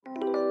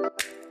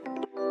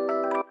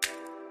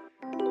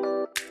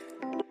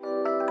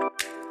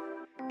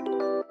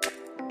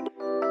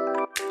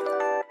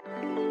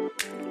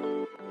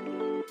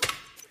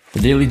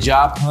The Daily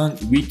Job Hunt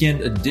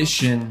Weekend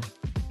Edition.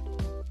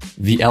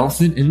 The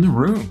elephant in the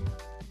room.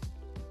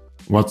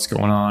 What's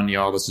going on,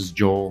 y'all? This is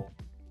Joel.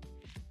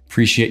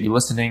 Appreciate you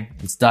listening.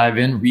 Let's dive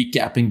in,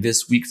 recapping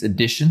this week's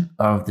edition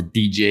of the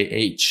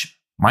DJH.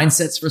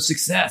 Mindsets for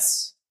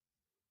Success.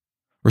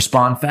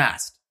 Respond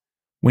fast.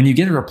 When you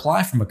get a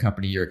reply from a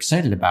company you're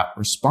excited about,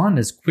 respond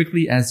as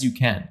quickly as you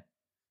can.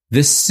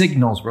 This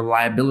signals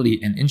reliability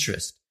and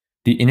interest.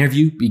 The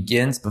interview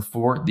begins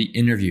before the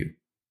interview.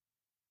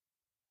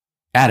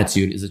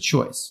 Attitude is a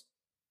choice.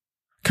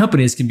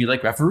 Companies can be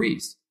like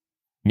referees.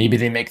 Maybe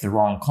they make the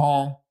wrong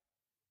call,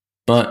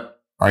 but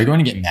are you going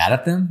to get mad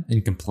at them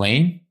and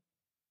complain?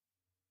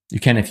 You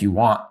can if you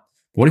want.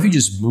 What if you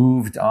just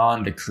moved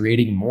on to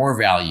creating more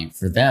value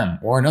for them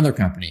or another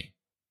company?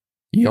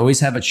 You always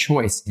have a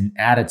choice in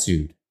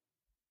attitude.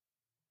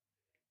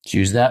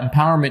 Choose that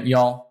empowerment,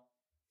 y'all.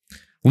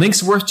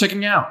 Links worth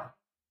checking out.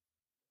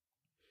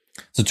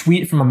 It's a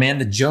tweet from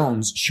Amanda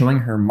Jones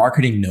showing her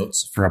marketing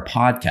notes for a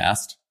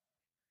podcast.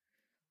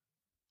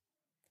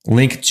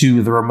 Link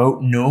to The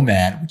Remote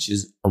Nomad, which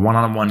is a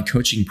one-on-one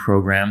coaching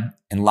program.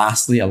 And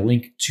lastly, a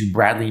link to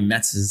Bradley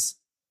Metz's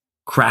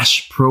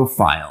Crash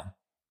Profile,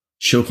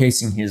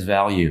 showcasing his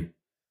value.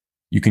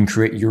 You can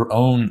create your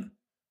own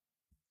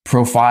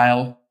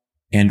profile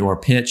and or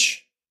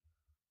pitch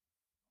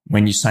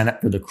when you sign up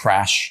for the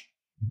Crash.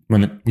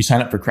 We sign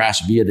up for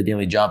Crash via the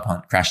Daily Job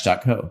Hunt,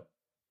 crash.co.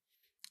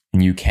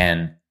 And you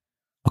can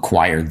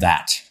acquire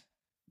that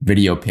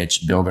video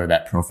pitch builder,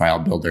 that profile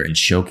builder, and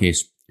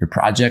showcase your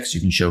projects.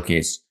 You can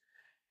showcase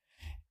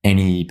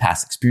any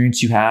past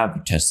experience you have,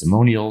 your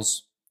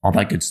testimonials, all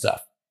that good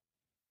stuff.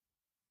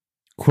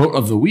 Quote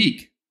of the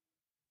week.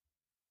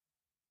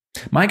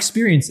 My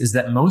experience is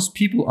that most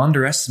people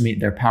underestimate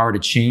their power to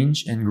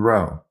change and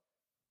grow.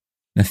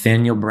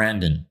 Nathaniel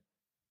Branden.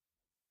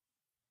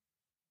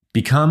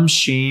 Become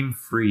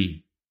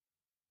shame-free.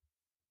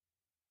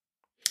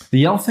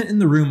 The elephant in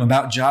the room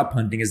about job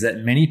hunting is that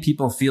many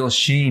people feel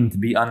ashamed to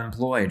be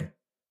unemployed.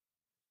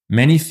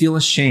 Many feel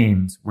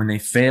ashamed when they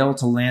fail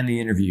to land the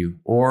interview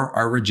or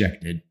are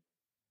rejected.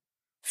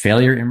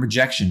 Failure and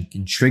rejection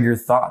can trigger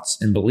thoughts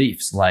and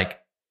beliefs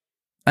like,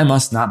 I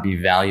must not be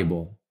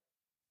valuable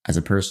as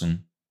a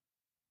person.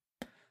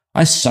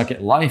 I suck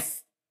at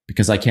life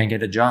because I can't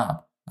get a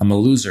job. I'm a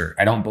loser.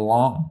 I don't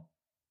belong.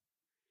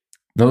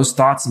 Those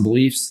thoughts and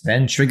beliefs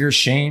then trigger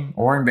shame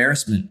or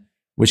embarrassment,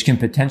 which can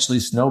potentially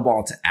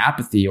snowball to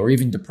apathy or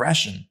even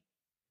depression.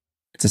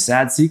 It's a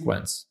sad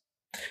sequence.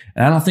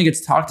 And I don't think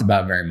it's talked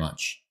about very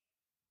much.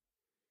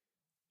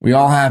 We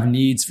all have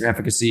needs for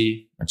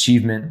efficacy,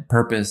 achievement,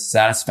 purpose,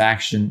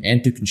 satisfaction,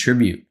 and to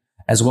contribute,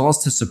 as well as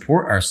to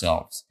support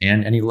ourselves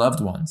and any loved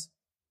ones.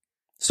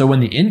 So when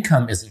the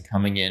income isn't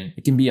coming in,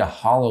 it can be a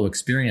hollow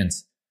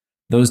experience.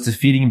 Those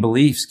defeating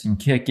beliefs can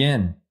kick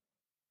in.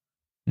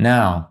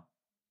 Now,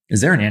 is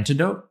there an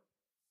antidote?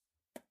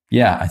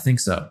 Yeah, I think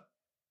so.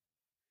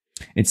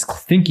 It's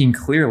thinking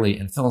clearly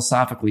and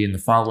philosophically in the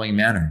following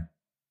manner.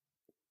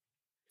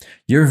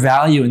 Your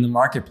value in the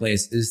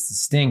marketplace is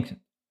distinct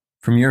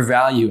from your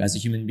value as a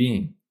human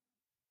being.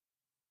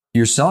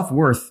 Your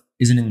self-worth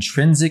is an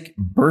intrinsic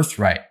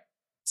birthright.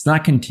 It's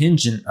not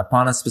contingent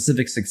upon a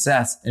specific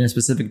success in a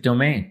specific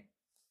domain.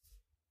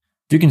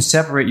 If you can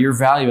separate your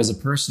value as a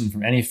person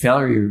from any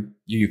failure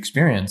you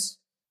experience,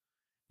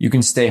 you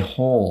can stay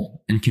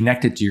whole and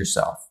connected to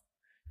yourself.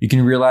 You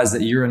can realize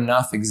that you're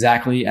enough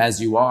exactly as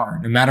you are,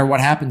 no matter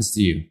what happens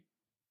to you.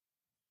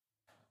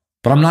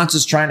 But I'm not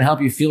just trying to help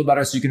you feel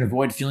better so you can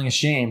avoid feeling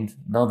ashamed,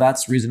 though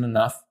that's reason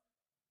enough.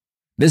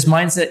 This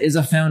mindset is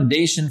a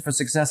foundation for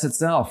success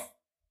itself.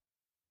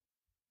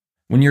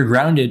 When you're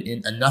grounded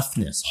in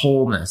enoughness,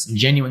 wholeness, and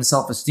genuine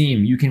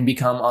self-esteem, you can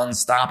become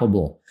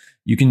unstoppable.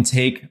 You can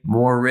take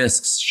more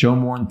risks, show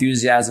more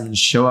enthusiasm, and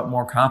show up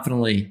more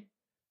confidently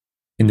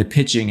in the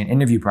pitching and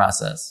interview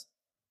process.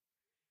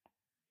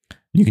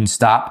 You can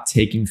stop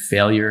taking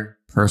failure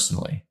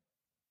personally.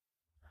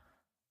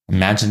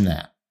 Imagine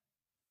that.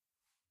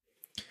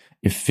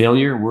 If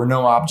failure were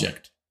no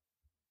object,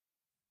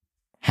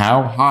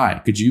 how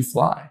high could you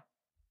fly?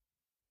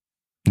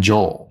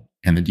 Joel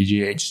and the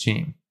DJH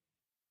team.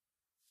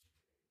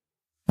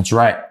 That's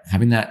right.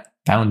 Having that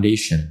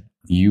foundation,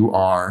 you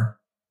are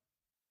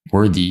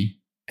worthy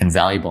and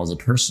valuable as a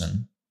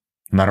person,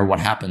 no matter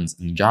what happens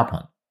in the job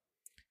hunt.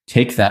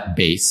 Take that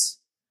base,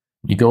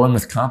 you go in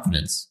with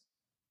confidence,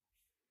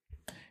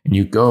 and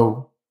you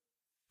go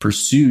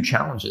pursue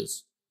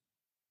challenges,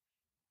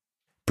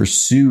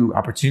 pursue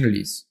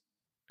opportunities.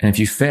 And if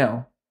you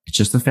fail, it's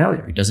just a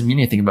failure. It doesn't mean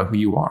anything about who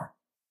you are.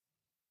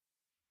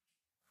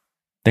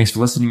 Thanks for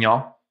listening,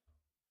 y'all.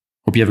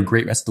 Hope you have a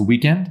great rest of the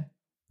weekend.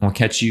 I'll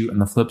catch you on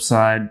the flip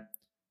side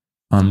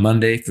on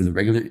Monday for the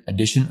regular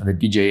edition of the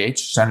DJH.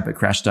 Sign up at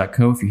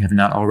crash.co if you have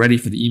not already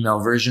for the email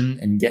version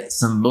and get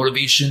some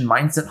motivation,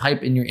 mindset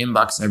hype in your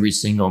inbox every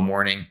single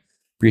morning.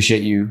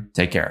 Appreciate you.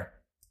 Take care.